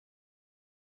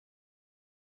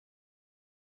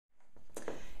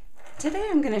Today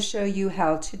I'm going to show you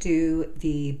how to do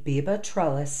the Biba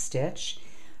Trellis stitch.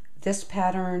 This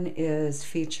pattern is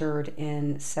featured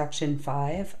in section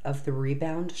 5 of the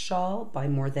Rebound Shawl by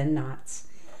More Than Knots.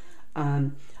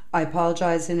 I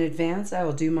apologize in advance. I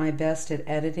will do my best at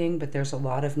editing, but there's a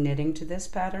lot of knitting to this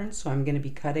pattern, so I'm going to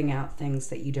be cutting out things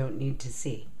that you don't need to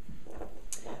see.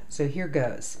 So here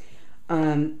goes.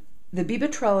 The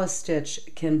Biba Trellis stitch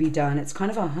can be done, it's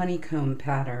kind of a honeycomb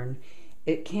pattern.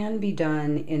 It can be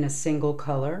done in a single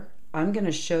color. I'm going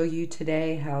to show you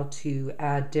today how to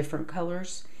add different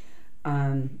colors,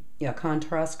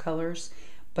 contrast colors,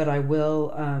 but I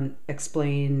will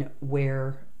explain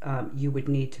where you would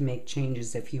need to make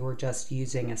changes if you were just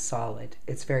using a solid.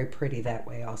 It's very pretty that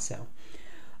way also.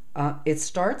 It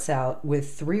starts out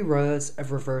with 3 rows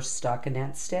of reverse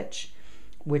stockinette stitch,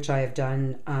 which I have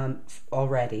done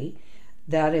already.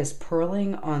 That is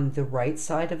purling on the right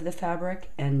side of the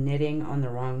fabric and knitting on the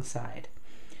wrong side.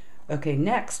 Okay,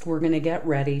 next we're going to get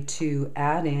ready to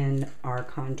add in our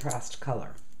contrast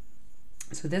color.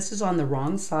 So this is on the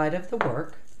wrong side of the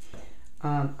work.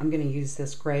 I'm going to use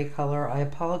this gray color. I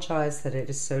apologize that it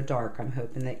is so dark. I'm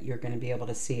hoping that you're going to be able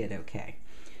to see it okay.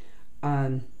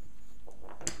 All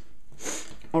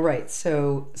right,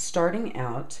 so starting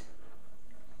out,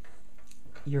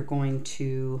 you're going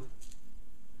to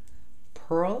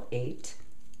purl 8,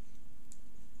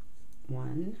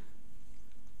 1,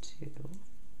 2,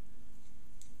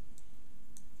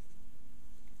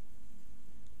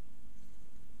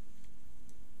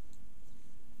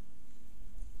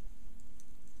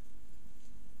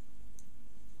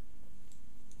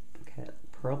 okay,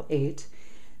 purl 8,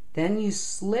 then you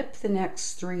slip the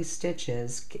next 3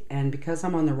 stitches, and because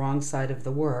I'm on the wrong side of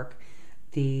the work,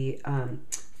 the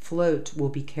float will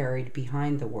be carried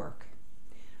behind the work.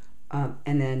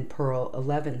 And then purl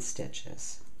 11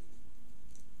 stitches.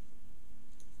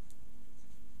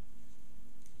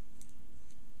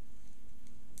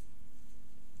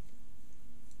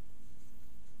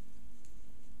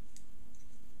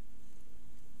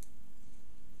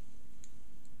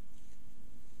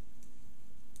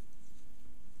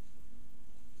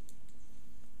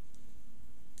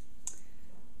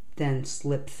 Then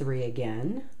slip 3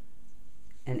 again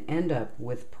and end up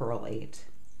with purl 8.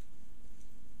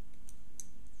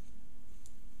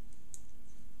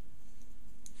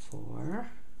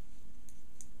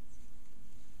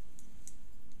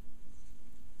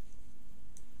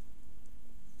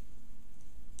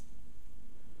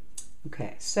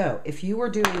 Okay, so if you were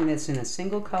doing this in a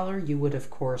single color, you would of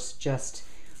course just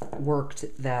worked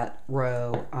that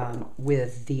row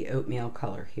with the oatmeal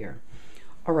color here.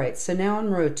 All right, so now in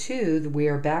row 2, we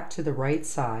are back to the right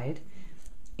side,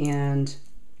 and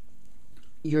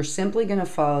you're simply going to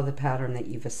follow the pattern that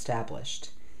you've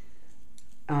established.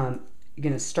 You're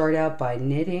going to start out by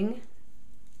knitting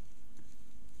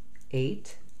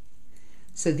 8.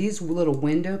 So these little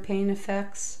window pane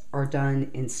effects are done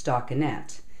in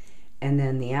stockinette, and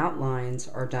then the outlines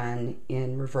are done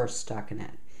in reverse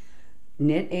stockinette.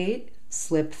 Knit 8,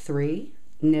 slip 3,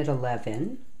 knit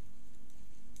 11,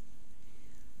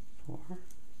 4, 5, 6.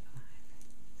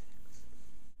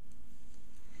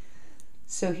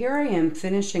 So here I am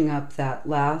finishing up that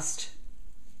last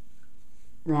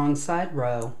wrong side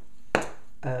row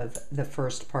of the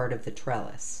first part of the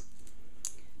trellis.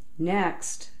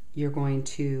 Next, you're going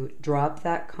to drop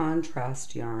that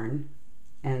contrast yarn,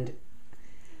 and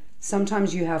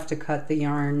sometimes you have to cut the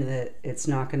yarn that it's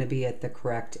not going to be at the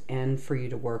correct end for you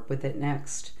to work with it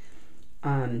next.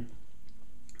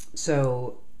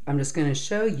 So I'm just going to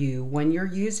show you when you're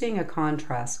using a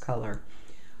contrast color,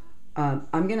 I'm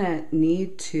going to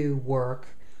need to work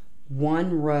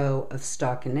 1 row of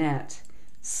stockinette,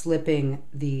 slipping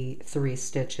the 3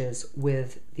 stitches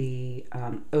with the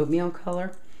oatmeal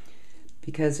color,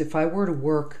 because if I were to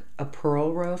work a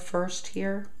purl row first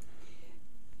here,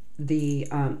 the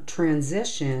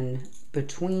transition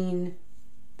between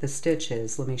the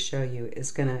stitches, let me show you,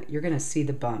 is you're gonna see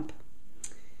the bump.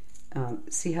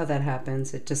 See how that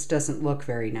happens? It just doesn't look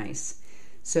very nice.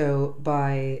 So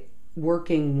by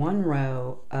working 1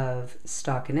 row of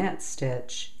stockinette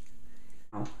stitch,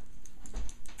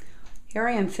 here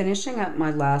I am finishing up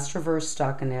my last reverse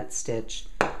stockinette stitch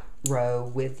row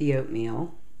with the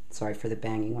oatmeal. Sorry for the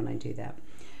banging when I do that.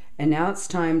 And now it's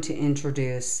time to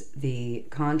introduce the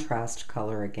contrast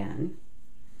color again.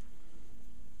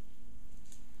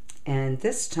 And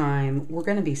this time we're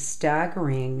going to be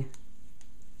staggering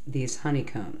these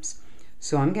honeycombs.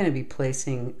 So I'm going to be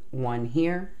placing 1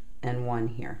 here and 1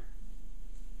 here.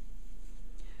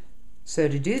 So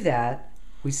to do that,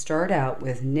 we start out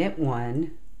with knit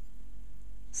 1,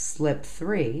 slip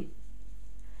 3,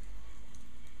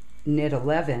 knit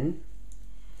 11,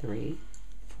 3,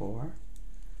 4,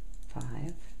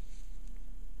 5,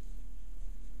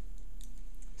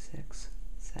 6,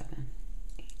 7,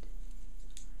 8,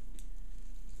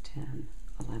 10,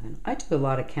 11. I do a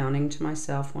lot of counting to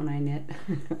myself when I knit.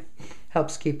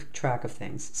 Helps keep track of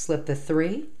things. Slip the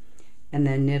 3 and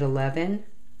then knit 11,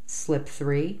 slip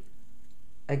 3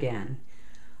 again.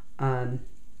 And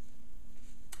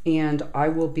I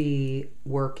will be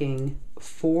working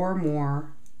 4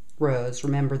 more rows.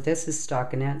 Remember, this is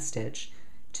stockinette stitch.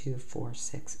 2, 4,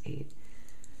 6, 8,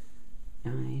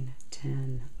 9,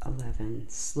 10, 11.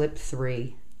 Slip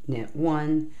 3, knit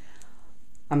 1.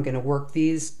 I'm going to work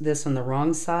this on the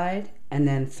wrong side, and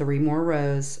then 3 more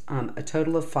rows, a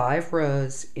total of 5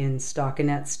 rows in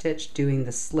stockinette stitch, doing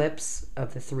the slips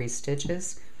of the 3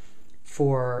 stitches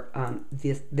for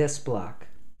this block.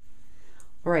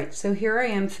 All right, so here I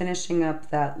am finishing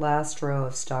up that last row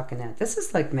of stockinette. This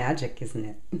is like magic,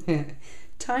 isn't it?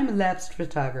 Time-lapse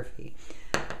photography.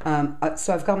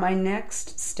 So I've got my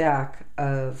next stack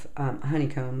of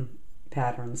honeycomb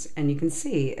patterns, and you can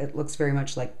see it looks very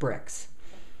much like bricks.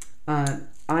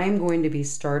 I'm going to be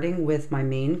starting with my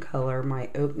main color, my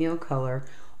oatmeal color,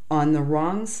 on the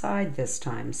wrong side this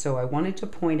time. So I wanted to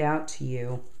point out to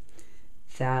you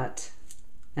that,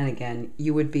 and again,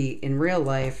 you would be, in real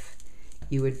life,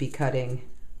 you would be cutting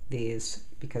these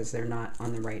because they're not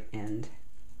on the right end.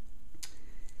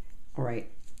 All right,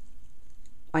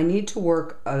 I need to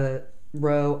work a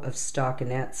row of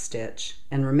stockinette stitch,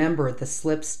 and remember the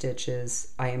slip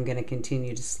stitches I am going to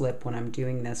continue to slip when I'm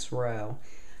doing this row.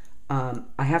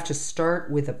 I have to start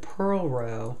with a purl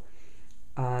row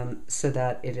so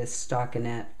that it is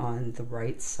stockinette on the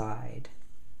right side.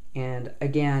 And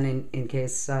again, in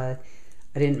case I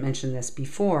didn't mention this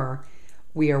before,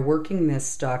 we are working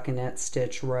this stockinette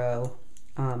stitch row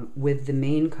with the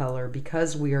main color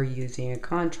because we are using a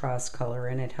contrast color,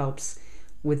 and it helps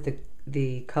with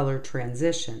the color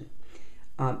transition.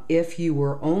 If you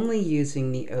were only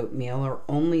using the oatmeal or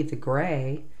only the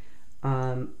gray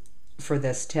for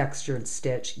this textured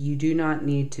stitch, you do not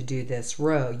need to do this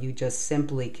row. You just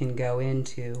simply can go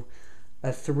into a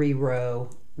 3-row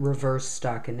reverse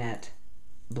stockinette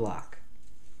block.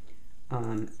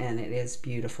 And it is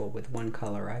beautiful with one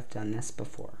color. I've done this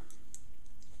before.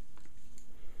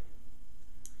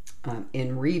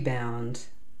 In rebound,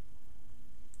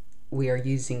 we are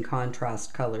using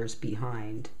contrast colors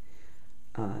behind,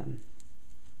 and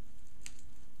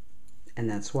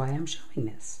that's why I'm showing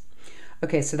this.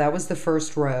 Okay, so that was the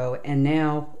first row, and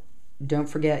now don't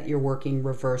forget you're working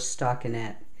reverse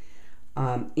stockinette,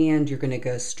 and you're going to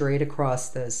go straight across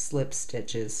those slip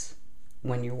stitches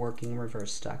when you're working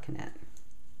reverse stockinette,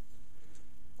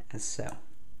 as so.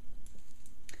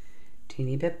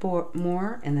 Teeny bit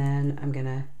more, and then I'm going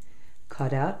to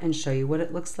cut out and show you what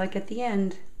it looks like at the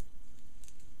end.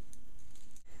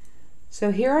 So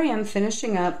here I am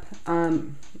finishing up, I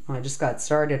just got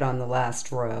started on the last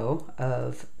row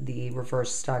of the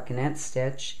reverse stockinette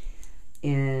stitch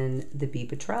in the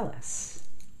Biba Trellis.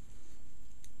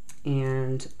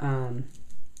 And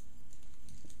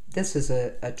this is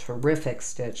a terrific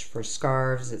stitch for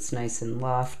scarves. It's nice and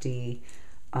lofty,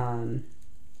 and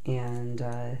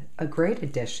a great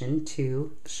addition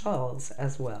to shawls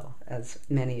as well, as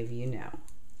many of you know.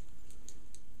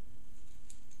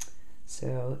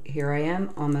 So here I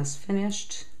am, almost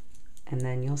finished, and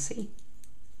then you'll see.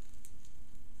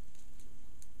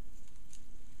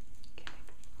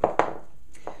 Okay.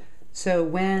 So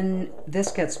when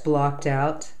this gets blocked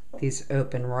out, these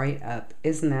open right up.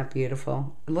 Isn't that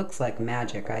beautiful? It looks like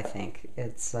magic, I think.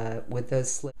 It's with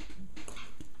those slips.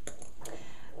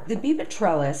 The Biba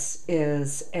Trellis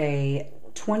is a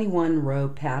 21-row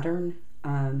pattern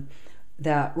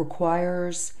that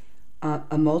requires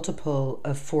a multiple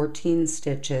of 14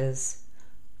 stitches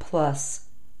plus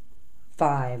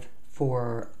 5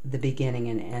 for the beginning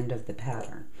and end of the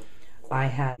pattern. I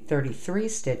had 33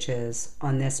 stitches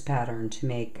on this pattern to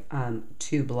make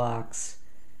 2 blocks,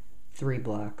 3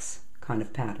 blocks kind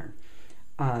of pattern.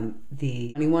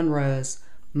 The 21 rows,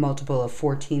 multiple of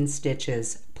 14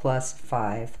 stitches plus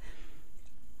 5,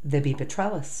 the Biba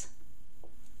Trellis.